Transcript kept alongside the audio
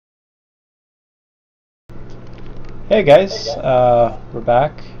Hey guys, we're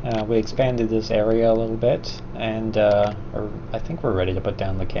back. We expanded this area a little bit, and I think we're ready to put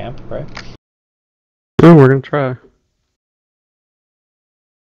down the camp, right? Oh, we're gonna try.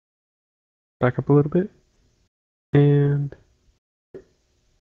 Back up a little bit. And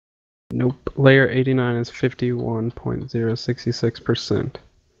nope. Layer 89 is 51.066%.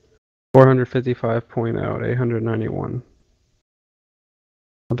 455 out, 891.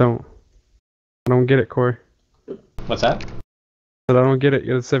 I don't get it, Corey. What's that? But I don't get it.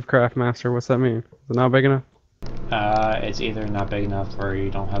 You're the CivCraft master. What's that mean? Is it not big enough? It's either not big enough or you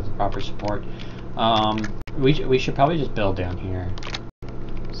don't have the proper support. We should probably just build down here.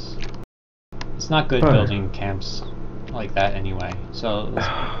 It's not good building camps like that anyway. So let's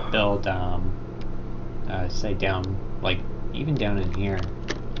build, say down, like, even down in here.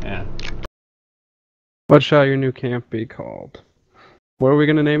 Yeah. What shall your new camp be called? What are we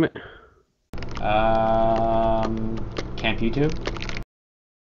gonna name it? Camp YouTube?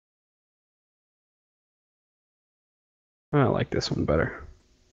 I like this one better.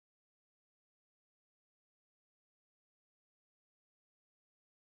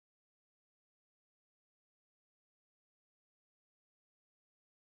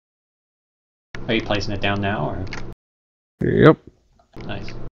 Are you placing it down now, or? Yep.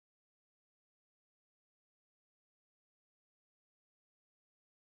 Nice.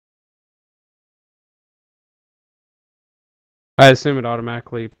 I assume it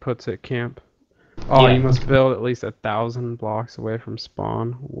automatically puts it camp. Oh, yeah. You must build at least 1,000 blocks away from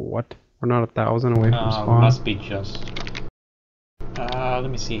spawn. What? We're not 1,000 away from spawn. Must be just. Let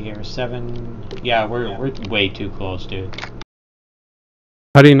me see here. 7. Yeah, we're way too close, dude.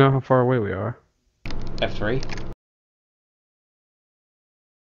 How do you know how far away we are? F3.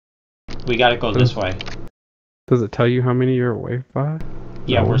 We gotta go this way. Does it tell you how many you're away by?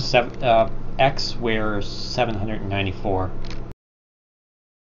 Yeah, we're X. We're 794.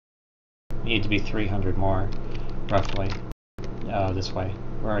 Need to be 300 more, roughly. This way.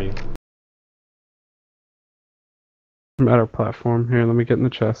 Where are you? I'm at our platform. Here, let me get in the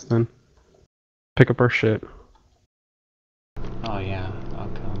chest then. Pick up our shit. Oh yeah, I'll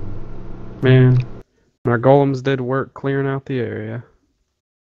come. Man, our golems did work clearing out the area.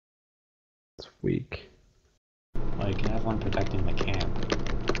 It's weak. Well, you can have one protecting the camp.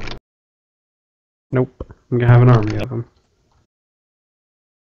 Nope. I'm gonna have an army of them.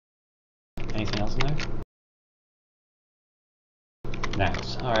 Anything else in there?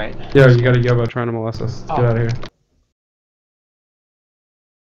 Nice. Alright. Yeah, you got a Yobo trying to molest us. Get out of here.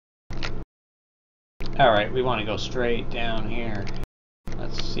 Alright, we want to go straight down here.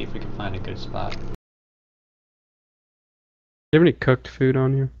 Let's see if we can find a good spot. Do you have any cooked food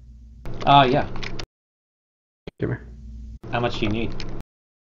on you? Yeah. Give me. How much do you need?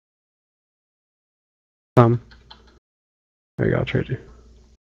 Some. There you go, I'll trade you.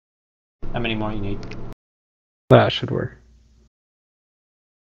 How many more you need? That should work.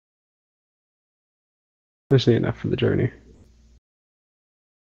 I just need enough for the journey.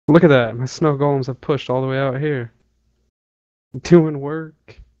 Look at that, my snow golems have pushed all the way out here. Doing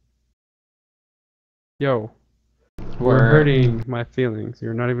work. Yo. We're hurting my feelings.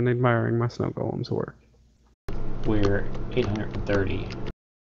 You're not even admiring my snow golems' work. We're 830.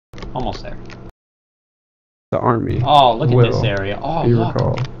 Almost there. The army. Oh, look at this area. Oh, look.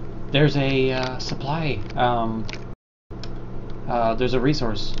 Recall. There's a supply. There's a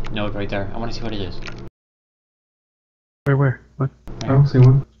resource node right there. I want to see what it is. Where? What? Right I don't see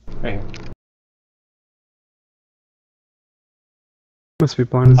one. Right here. Must be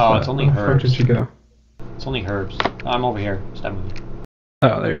blind as Oh, it's only herbs. Where did you go? It's only herbs. I'm over here. Stop moving.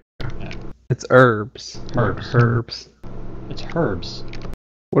 Oh, there you go. Yeah. It's herbs. Herbs. Herbs. It's herbs.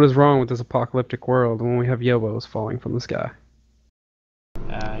 What is wrong with this apocalyptic world when we have yobos falling from the sky?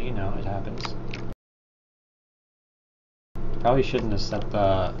 You know, it happens. Probably shouldn't have set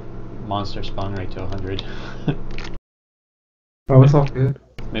the monster spawn rate to 100. Oh, it's all good.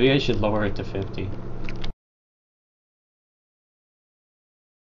 Maybe I should lower it to 50.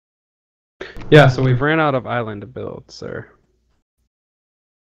 Yeah, so we've ran out of island to build, sir.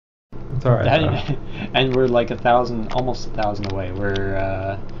 It's alright. And we're like 1,000, almost 1,000 away.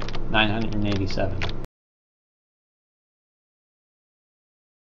 We're 987.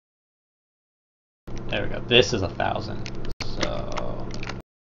 There we go. This is 1,000. So,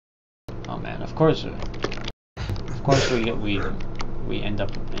 oh man, of course we end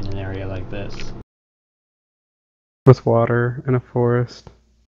up in an area like this. With water and a forest.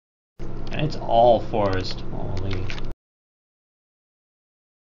 And it's all forest. Holy.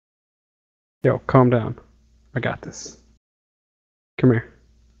 Yo, calm down. I got this. Come here.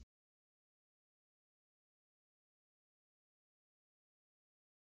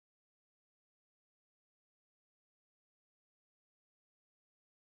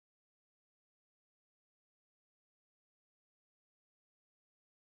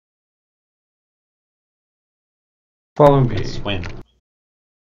 Follow me. Swim.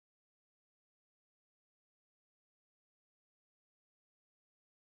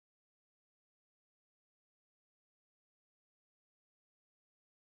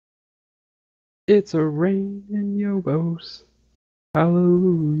 It's a rain in Yobos.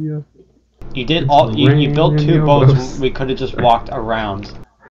 Hallelujah. You did It's all. You built raining two boats. Yobos. We could have just walked around.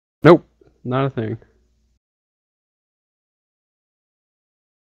 Nope, not a thing.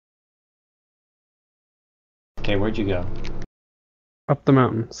 Okay, where'd you go? Up the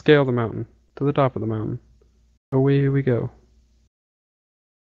mountain. Scale the mountain. To the top of the mountain. Away we go.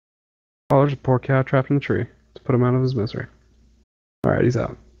 Oh, there's a poor cow trapped in the tree. Let's put him out of his misery. Alright, he's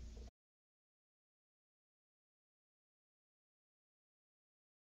out.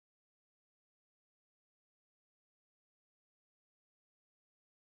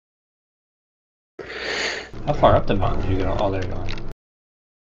 How far up the mountain did you go? Oh, there you are.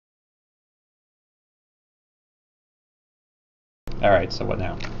 Alright, so what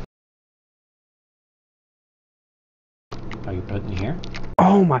now? Are you putting here?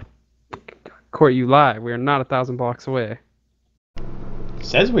 Oh my... Court, you lie. We are not 1,000 blocks away. It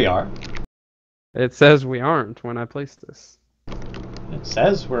says we are. It says we aren't when I place this. It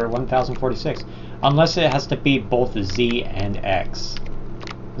says we're 1046. Unless it has to be both Z and X.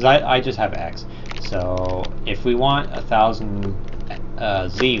 Because I just have X. So if we want 1,000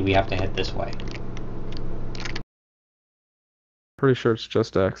 Z, we have to head this way. Pretty sure it's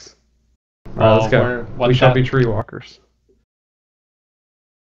just X. Well, Alright, let's go. We shall be tree walkers.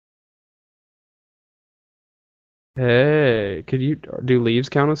 Hey, could you do leaves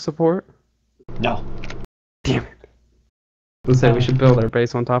count as support? No. Damn it. Let's say we should build our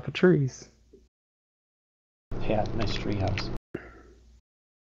base on top of trees. Yeah, nice tree house.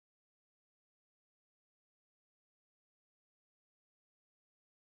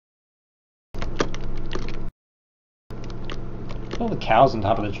 All the cows on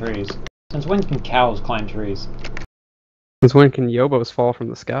top of the trees. Since when can cows climb trees? Since when can Yobos fall from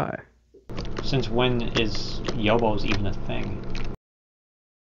the sky? Since when is Yobos even a thing?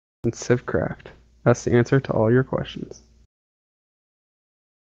 In CivCraft. That's the answer to all your questions.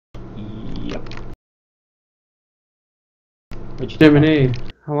 Yep. Where'd you take Jiminy,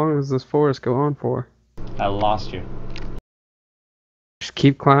 how long does this forest go on for? I lost you. Just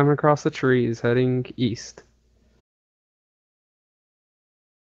keep climbing across the trees, heading east.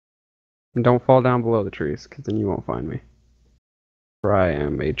 And don't fall down below the trees, because then you won't find me. For I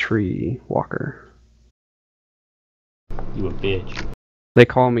am a tree walker. You a bitch. They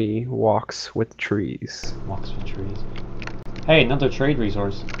call me Walks with Trees. Walks with trees. Hey, another trade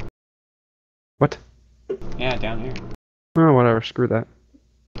resource. What? Yeah, down here. Oh, whatever, screw that.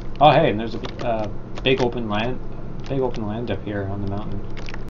 Oh, hey, and there's a big open land up here on the mountain.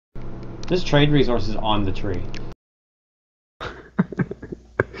 This trade resource is on the tree.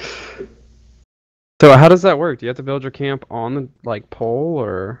 So how does that work? Do you have to build your camp on the pole,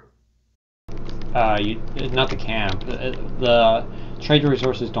 or? Not the camp. The trade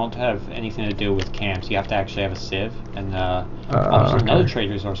resources don't have anything to do with camps. You have to actually have a civ, and oh, there's another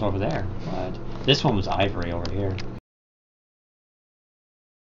trade resource over there. What? This one was ivory over here.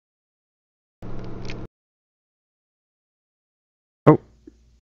 Oh,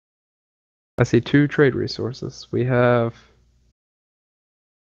 I see 2 trade resources. We have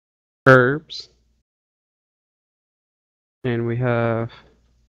herbs, and we have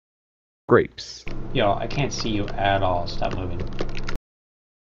grapes. Yo, I can't see you at all. Stop moving.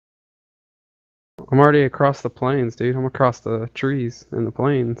 I'm already across the plains, dude. I'm across the trees and the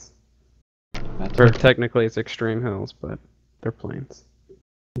plains. What? Or technically it's extreme hills, but they're plains.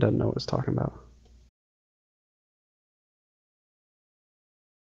 Doesn't know what it's talking about.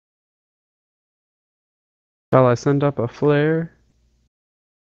 Shall I send up a flare?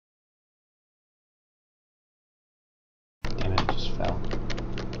 Damn it, it just fell.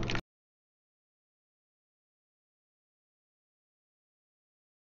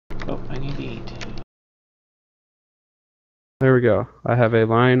 Oh, I need to eat. There we go. I have a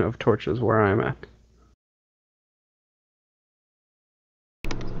line of torches where I'm at.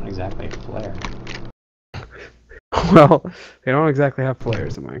 It's not exactly a flare. Well, they don't exactly have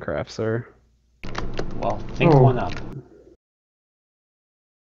flares in Minecraft, sir. Well, think one up.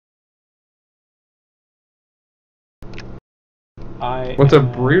 What's a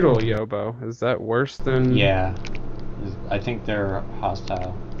brutal yobo? Is that worse than... Yeah. I think they're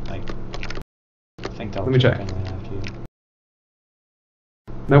hostile. Like, I think they'll Let me check. right after you.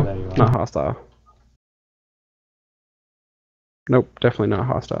 Nope, There you are. not hostile. Nope, definitely not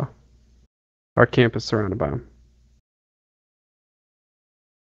hostile. Our camp is surrounded by them.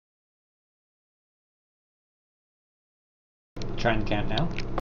 trying to camp now?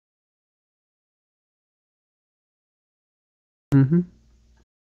 Mm-hmm.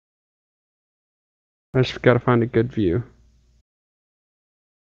 I just gotta find a good view.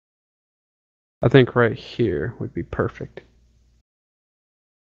 I think right here would be perfect.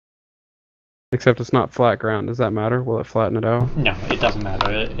 Except it's not flat ground. Does that matter? Will it flatten it out? No, it doesn't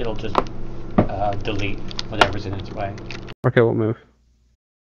matter. It'll just delete whatever's in its way. Okay, we'll move.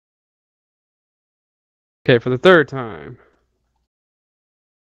 Okay, for the third time.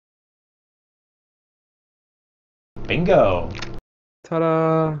 Bingo!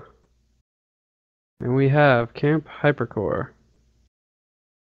 Ta-da! And we have Camp Hypercore.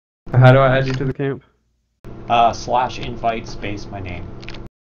 How do I add you to the camp? /invite space my name.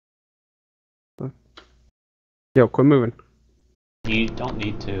 Yo, quit moving. You don't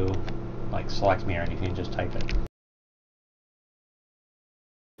need to like select me or anything, just type it.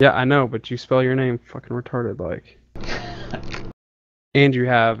 Yeah, I know, but you spell your name fucking retarded like. And you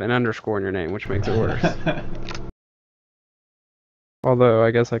have an underscore in your name, which makes it worse. Although, I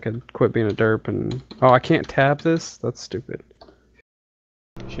guess I could quit being a derp and... Oh, I can't tab this? That's stupid.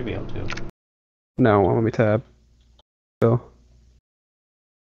 Should be able to. No, let me tab. Still.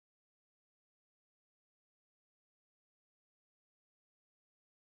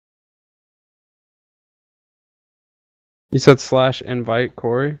 You said /invite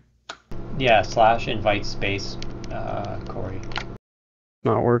Corey? Yeah, /invite space Corey.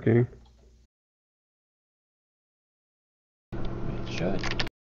 Not working. It should.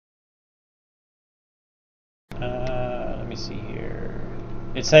 Let me see here.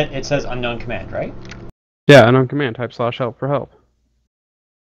 It says unknown command, right? Yeah, unknown command. Type /help for help.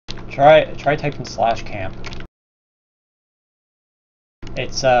 Try typing /camp.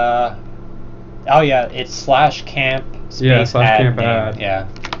 It's oh yeah, it's /camp space Yeah, /camp name. add. Yeah.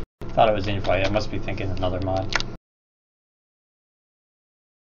 Thought it was invite. I must be thinking another mod.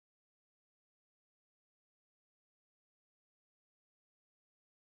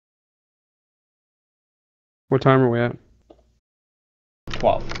 What time are we at?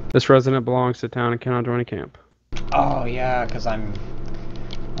 12. This resident belongs to town and cannot join a camp. Oh yeah, because I'm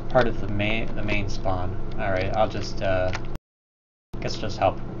a part of the main spawn. All right, I'll just guess just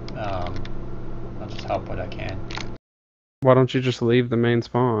help. I'll just help what I can. Why don't you just leave the main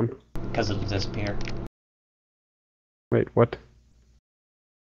spawn? Because it'll disappear. Wait, what?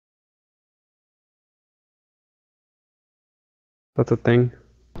 That's a thing?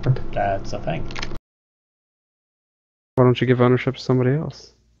 What? That's a thing. Why don't you give ownership to somebody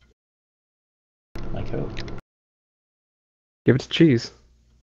else? Like who? Give it to Cheese.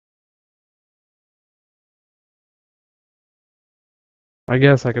 I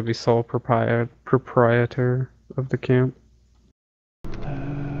guess I could be sole proprietor of the camp.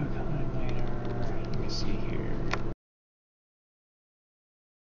 Coming later. Let me see here.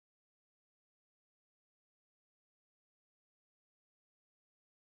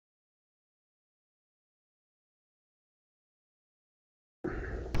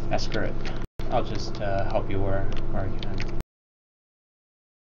 Screw it. I'll just help you where I can.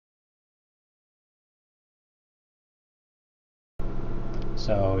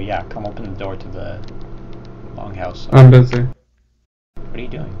 So yeah, come open the door to the longhouse. I'm busy. What are you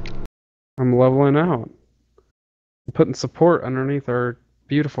doing? I'm leveling out. I'm putting support underneath our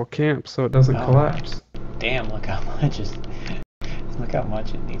beautiful camp so it doesn't collapse. Damn! Look how much look how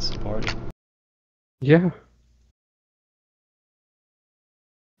much it needs supporting. Yeah.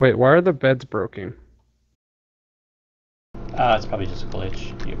 Wait, why are the beds broken? It's probably just a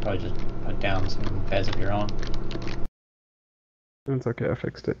glitch. You probably just put down some beds of your own. It's okay, I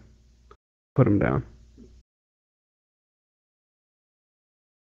fixed it. Put them down.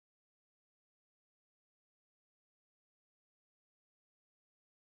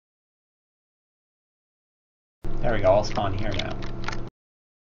 There we go, I'll spawn here now.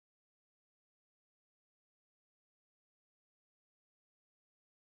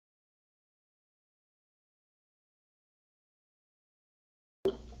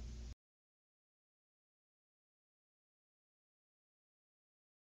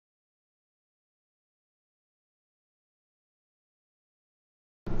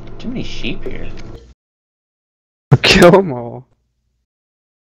 Too many sheep here. Kill them all.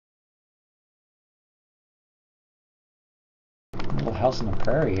 Little house on the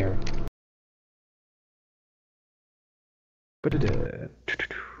prairie here.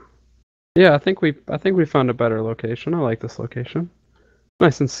 Yeah, I think we found a better location. I like this location.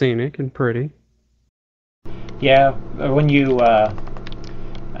 Nice and scenic and pretty. Yeah, when you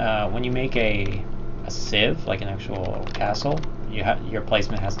make a civ, like an actual castle, your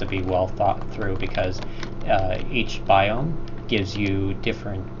placement has to be well thought through because each biome gives you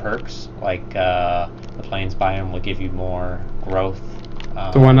different perks, like the plains biome will give you more growth.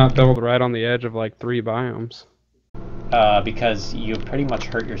 So why not build right on the edge of like 3 biomes? Because you pretty much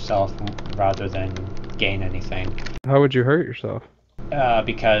hurt yourself rather than gain anything. How would you hurt yourself?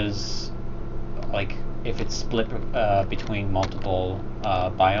 Because, like, if it's split between multiple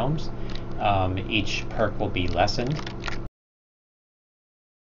biomes, each perk will be lessened.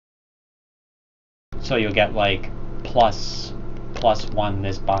 So you'll get like plus 1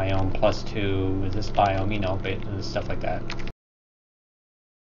 this biome, plus 2 this biome, you know, and stuff like that.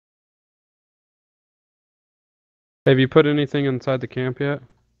 Have you put anything inside the camp yet?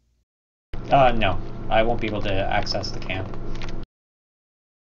 No, I won't be able to access the camp.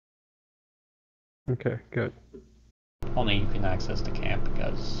 Okay, good. Only you can access the camp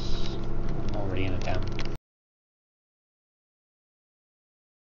because I'm already in a town.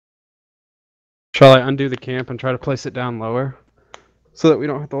 Shall I undo the camp and try to place it down lower? So that we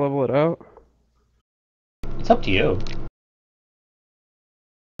don't have to level it out? It's up to you.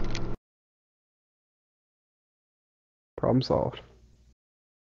 Problem solved.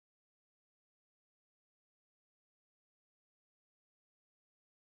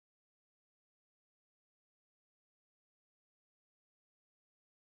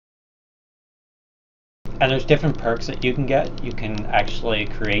 And there's different perks that you can get. You can actually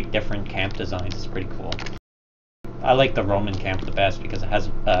create different camp designs. It's pretty cool. I like the Roman camp the best because it has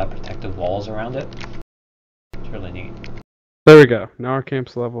protective walls around it. It's really neat. There we go. Now our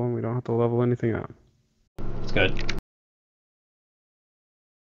camp's level and we don't have to level anything up. It's good.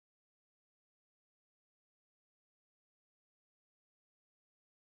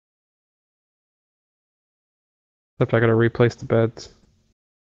 Except I gotta replace the beds.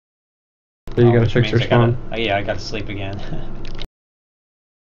 So you gotta fix your spawn. Yeah, I gotta sleep again.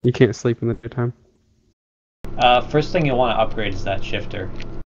 You can't sleep in the daytime. First thing you'll want to upgrade is that shifter.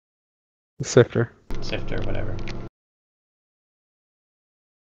 The sifter. Sifter, whatever.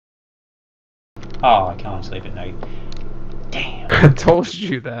 Oh, I can only sleep at night. Damn. I told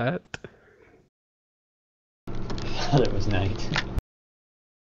you that. I thought it was night.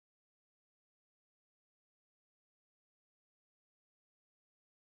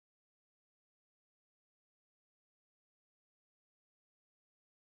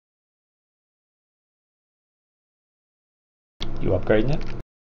 You upgrading it?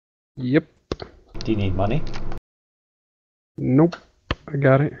 Yep. Do you need money? Nope. I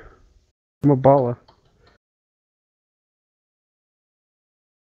got it. I'm a baller.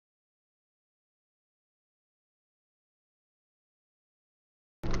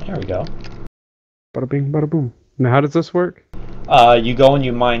 There we go. Bada bing, bada boom. Now how does this work? You go and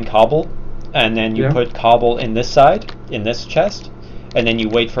you mine cobble, and then you put cobble in this side, in this chest, and then you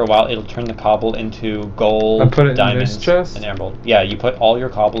wait for a while. It'll turn the cobble into gold, I put it diamonds, in this chest? and emerald. Yeah, you put all your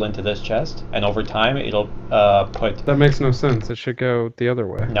cobble into this chest, and over time it'll put... That makes no sense. It should go the other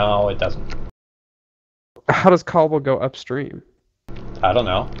way. No, it doesn't. How does cobble go upstream? I don't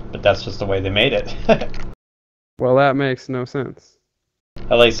know, but that's just the way they made it. Well, that makes no sense.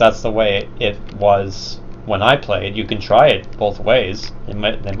 At least that's the way it was when I played. You can try it both ways. They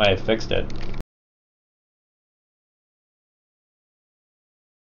might have fixed it.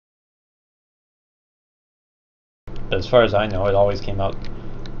 But as far as I know, it always came out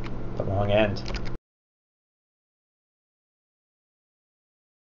the wrong end.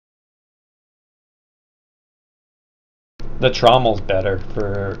 The trommel's better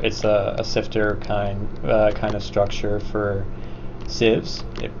for... It's a sifter kind of structure for civs.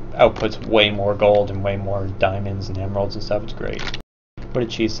 It outputs way more gold and way more diamonds and emeralds and stuff. It's great. What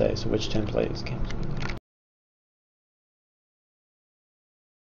did she say? So which template is cancelled?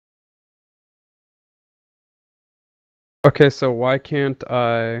 Okay, so why can't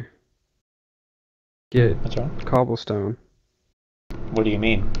I get What's wrong? cobblestone? What do you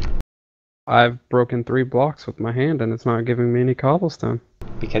mean? I've broken 3 blocks with my hand and it's not giving me any cobblestone.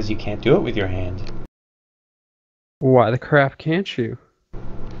 Because you can't do it with your hand. Why the crap can't you?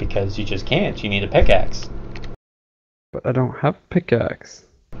 Because you just can't. You need a pickaxe. But I don't have a pickaxe.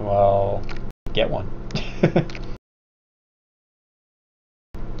 Well, get one.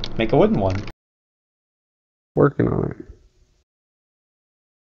 Make a wooden one. Working on it.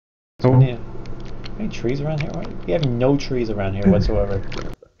 Oh. Any trees around here? We have no trees around here whatsoever.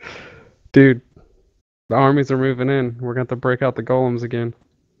 Dude, the armies are moving in. We're going to have to break out the golems again.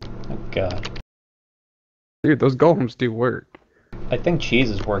 Oh god. Dude, those golems do work. I think Cheese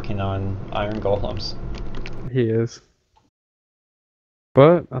is working on iron golems. He is.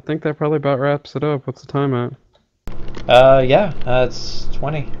 But I think that probably about wraps it up. What's the time at? Yeah, it's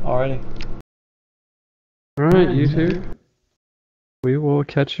 20 already. Alright, you two. We will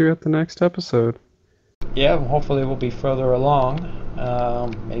catch you at the next episode. Yeah, hopefully we'll be further along.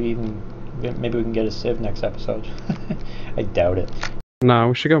 Maybe we can get a civ next episode. I doubt it. No,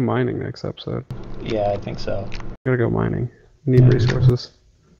 we should go mining next episode. Yeah, I think so. Gotta go mining. We need resources.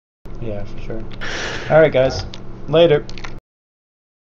 Yeah, for sure. Alright guys, later.